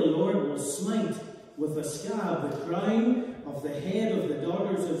 therefore the Lord will smite with a scab the crown of the head of the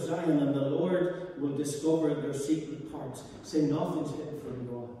daughters of Zion, and the Lord will discover their secret parts." Say, nothing's hidden from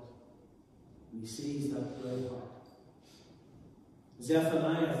God. He sees that proud heart.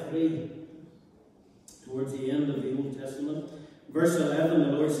 Zephaniah 3, towards the end of the Old Testament, verse 11,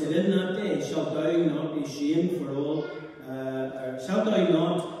 the Lord said, "In that day shalt thou not be ashamed for all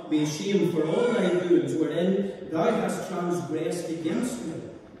thy doings, wherein thou hast transgressed against me.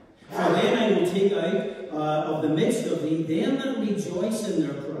 For then I will take out of the midst of thee them that rejoice in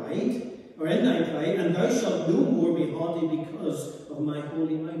their pride, or in thy pride, and thou shalt no more be haughty because of my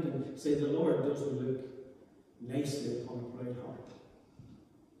holy mountain." Say, the Lord doesn't look nicely upon a proud heart.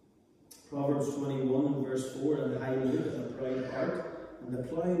 Proverbs 21 verse 4, "And I look at a proud heart, and the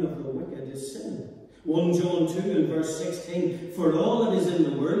plowing of the wicked is sin." 1 John 2 and verse 16, "For all that is in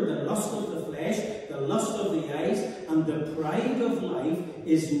the world, the lust of the flesh, the lust of the eyes, and the pride of life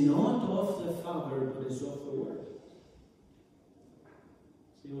is not of the Father, but is of the world."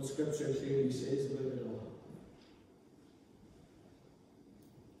 See what Scripture clearly says about it all.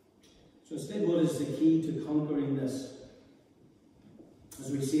 So instead, what is the key to conquering this?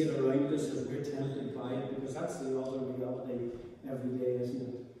 As we see it around us, as we're tempted by it, because that's the other reality every day, isn't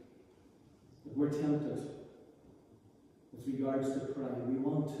it? That we're tempted with regards to pride. We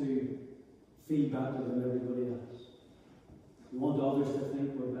want to feel better than everybody else. We want others to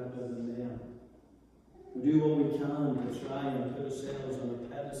think we're better than them. We do what we can to try and put ourselves on a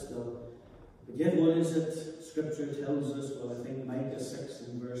pedestal. But yet, what is it Scripture tells us? Well, I think Micah 6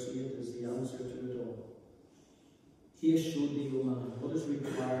 and verse 8 is the answer to it all. "Haste show thee, O man, what is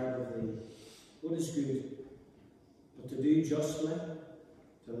required of thee, what is good, but to do justly,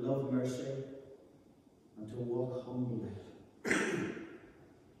 to love mercy, and to walk humbly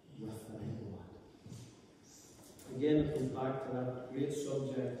with thy God." Again, it comes back to that great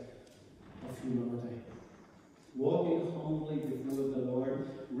subject of humility. Walking humbly before the Lord,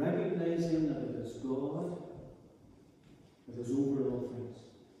 recognizing that it is God that is over all things.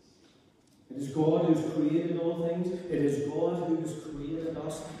 It is God who's created all things. It is God who has created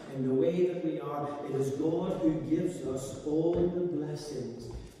us in the way that we are. It is God who gives us all the blessings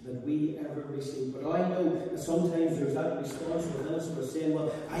that we ever receive. But I know that sometimes there's that response within us. We're saying, well,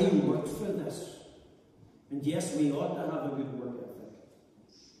 I worked for this. And yes, we ought to have a good work ethic.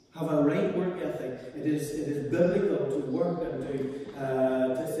 Have a right work ethic. It is biblical to work and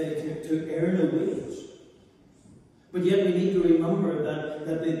to earn a wage. But yet we need to remember that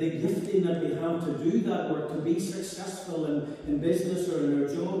the gifting that we have to do that work, to be successful in business or in our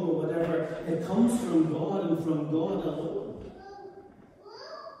job or whatever, it comes from God and from God alone.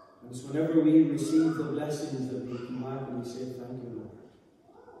 And it's whenever we receive the blessings that we come back and we say, thank you, Lord.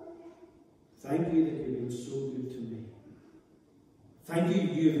 Thank you that you've been so good to me. Thank you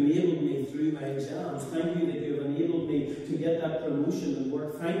you've enabled me through my exams. Thank you that you've enabled me to get that promotion and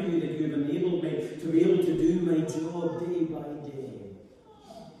work. Thank you that you've enabled me to be able to do my job day by day.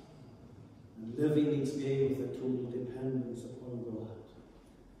 And living each day with a total dependence upon God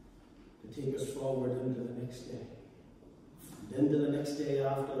to take us forward into the next day. And into the next day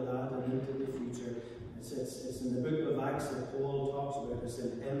after that and into the future. It's in the book of Acts that Paul talks about. It's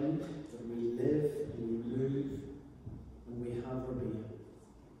in Him that we live, we move, and we have our being.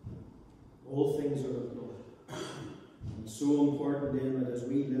 All things are of God. And it's so important then that as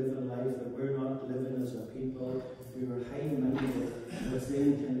we live in life, that we're not living as a people who are high-minded, which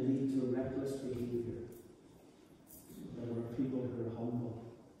then can lead to reckless behaviour. That we're people who are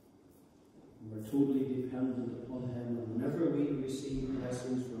humble. And we're totally dependent upon Him. And whenever we receive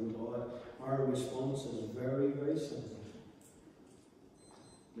blessings from God, our response is very, very simple.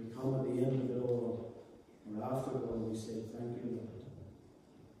 We come at the end of it all, or after it all, we say, thank you, Lord.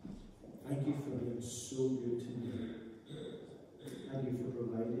 Thank you for being so good to me. Thank you for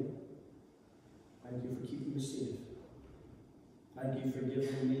providing. Thank you for keeping me safe. Thank you for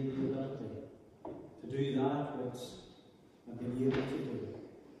giving me the ability to do that which I've been able to do.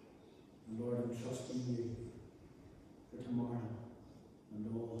 And Lord, I'm trusting you for tomorrow and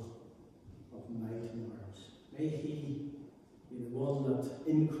all of my tomorrows. May He be the one that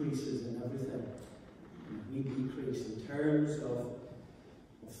increases in everything, and we decrease in terms of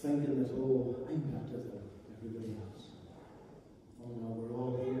thinking that, oh, I'm better than everybody else. Oh no, we're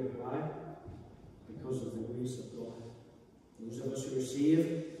all here. Why? Because of the grace of God. Those of us who are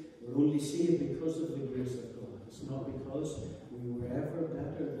saved, we're only saved because of the grace of God. It's not because we were ever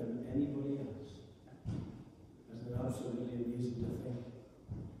better than anybody else. Isn't it absolutely amazing to think?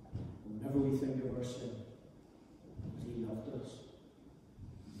 Whenever we think of our sin, He loved us,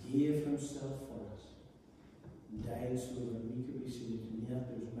 gave Himself for us, and died so that we could be saved. And yet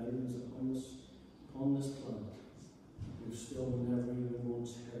there's millions upon this planet who still never even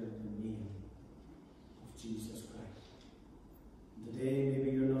once heard the name of Jesus Christ. And today,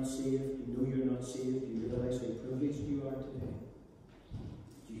 maybe you're not saved, you know you're not saved, you realize how privileged you are today.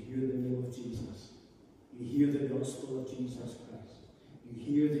 You hear the name of Jesus. You hear the gospel of Jesus Christ. You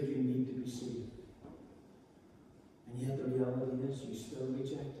hear that you need to be saved. And yet the reality is you still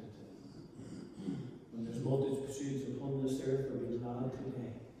reject it. When there's multitudes upon this earth, are be glad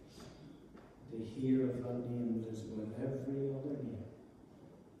today to hear of that name that is above every other name,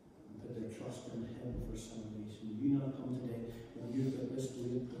 and put their trust in Him for salvation. You not come today when you've got this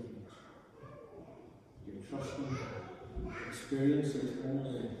great privilege. You're trusting Him, experience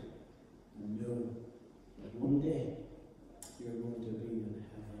eternal life, and know that one day you're going to be in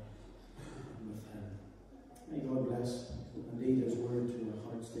heaven with Him. May God bless and lead His word to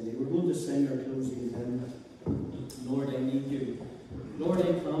our hearts today. We're going to sing our closing hymn, Lord, I need you. Lord,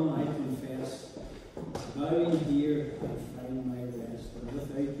 I come, I confess, bowing here I find my rest, and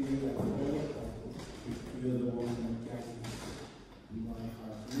without you I fall apart. You're the one that guides in my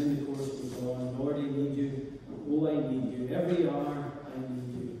heart. And then the chorus goes on, Lord, I need you. Oh, I need you. Every hour I need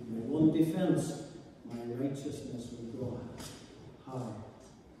you. My one defense, my righteousness with God. How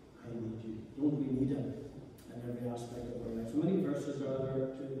I need you. Don't we need Him in every aspect of our lives? How many verses are there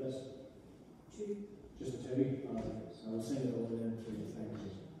to this? Two. Just two? All right. So I'll sing it over then to you. Thank you.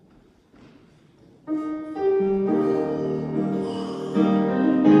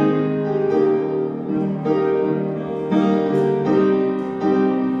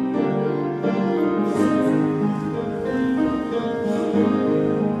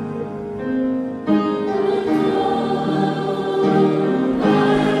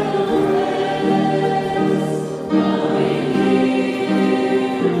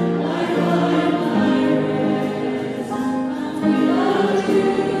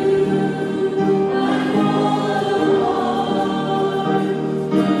 I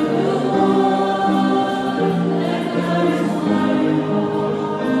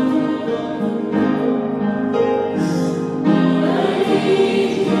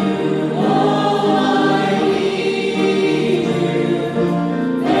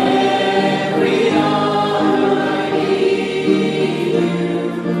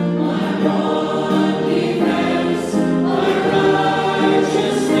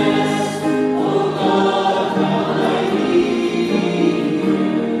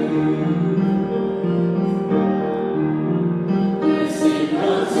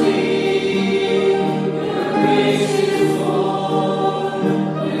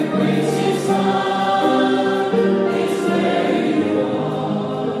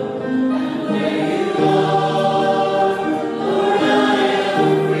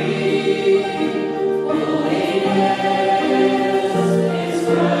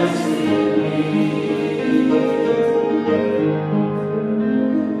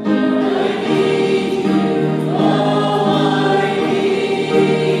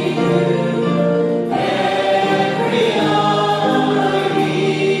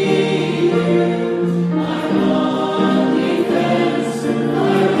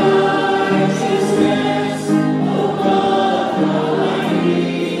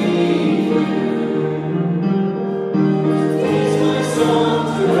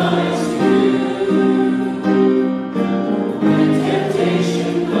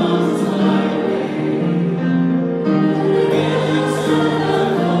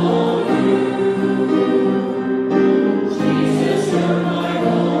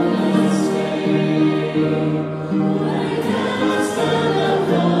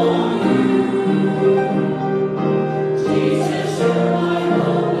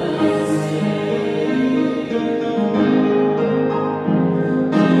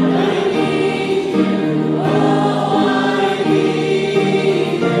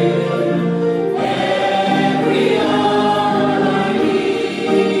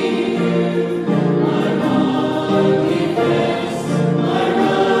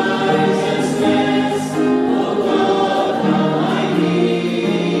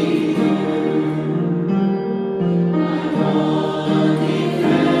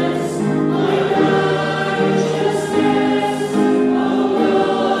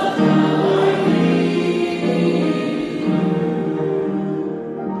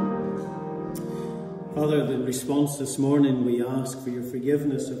this morning we ask for your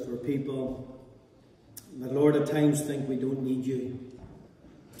forgiveness if we're people that, Lord, at times think we don't need you.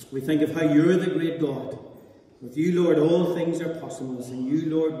 We think of how you're the great God. With you, Lord, all things are possible. In you,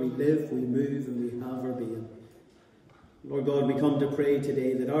 Lord, we live, we move, and we have our being. Lord God, we come to pray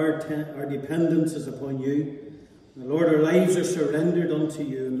today that our dependence is upon you. And Lord, our lives are surrendered unto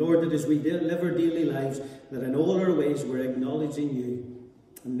you. And Lord, that as we live our daily lives, that in all our ways we're acknowledging you.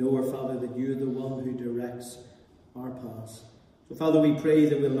 And know, our Father, that you're the one who directs our paths. So, Father, we pray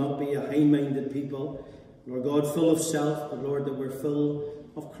that we'll not be a high-minded people, Lord God, full of self, but Lord, that we're full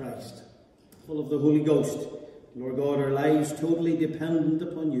of Christ, full of the Holy Ghost. Lord God, our lives totally dependent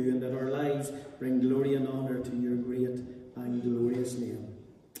upon you, and that our lives bring glory and honour to your great and glorious name.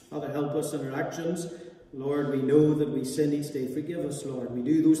 Father, help us in our actions. Lord, we know that we sin each day. Forgive us, Lord. We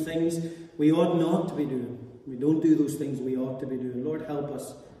do those things we ought not to be doing. We don't do those things we ought to be doing. Lord, help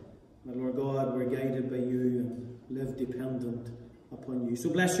us. That, Lord God, we're guided by you and live dependent upon you. So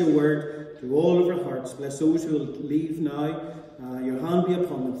bless your word to all of our hearts. Bless those who will leave now. Your hand be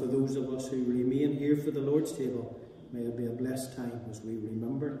upon them. For those of us who remain here for the Lord's table, may it be a blessed time as we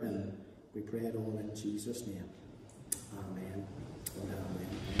remember him. We pray it all in Jesus' name. Amen.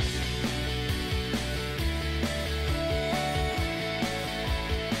 Amen.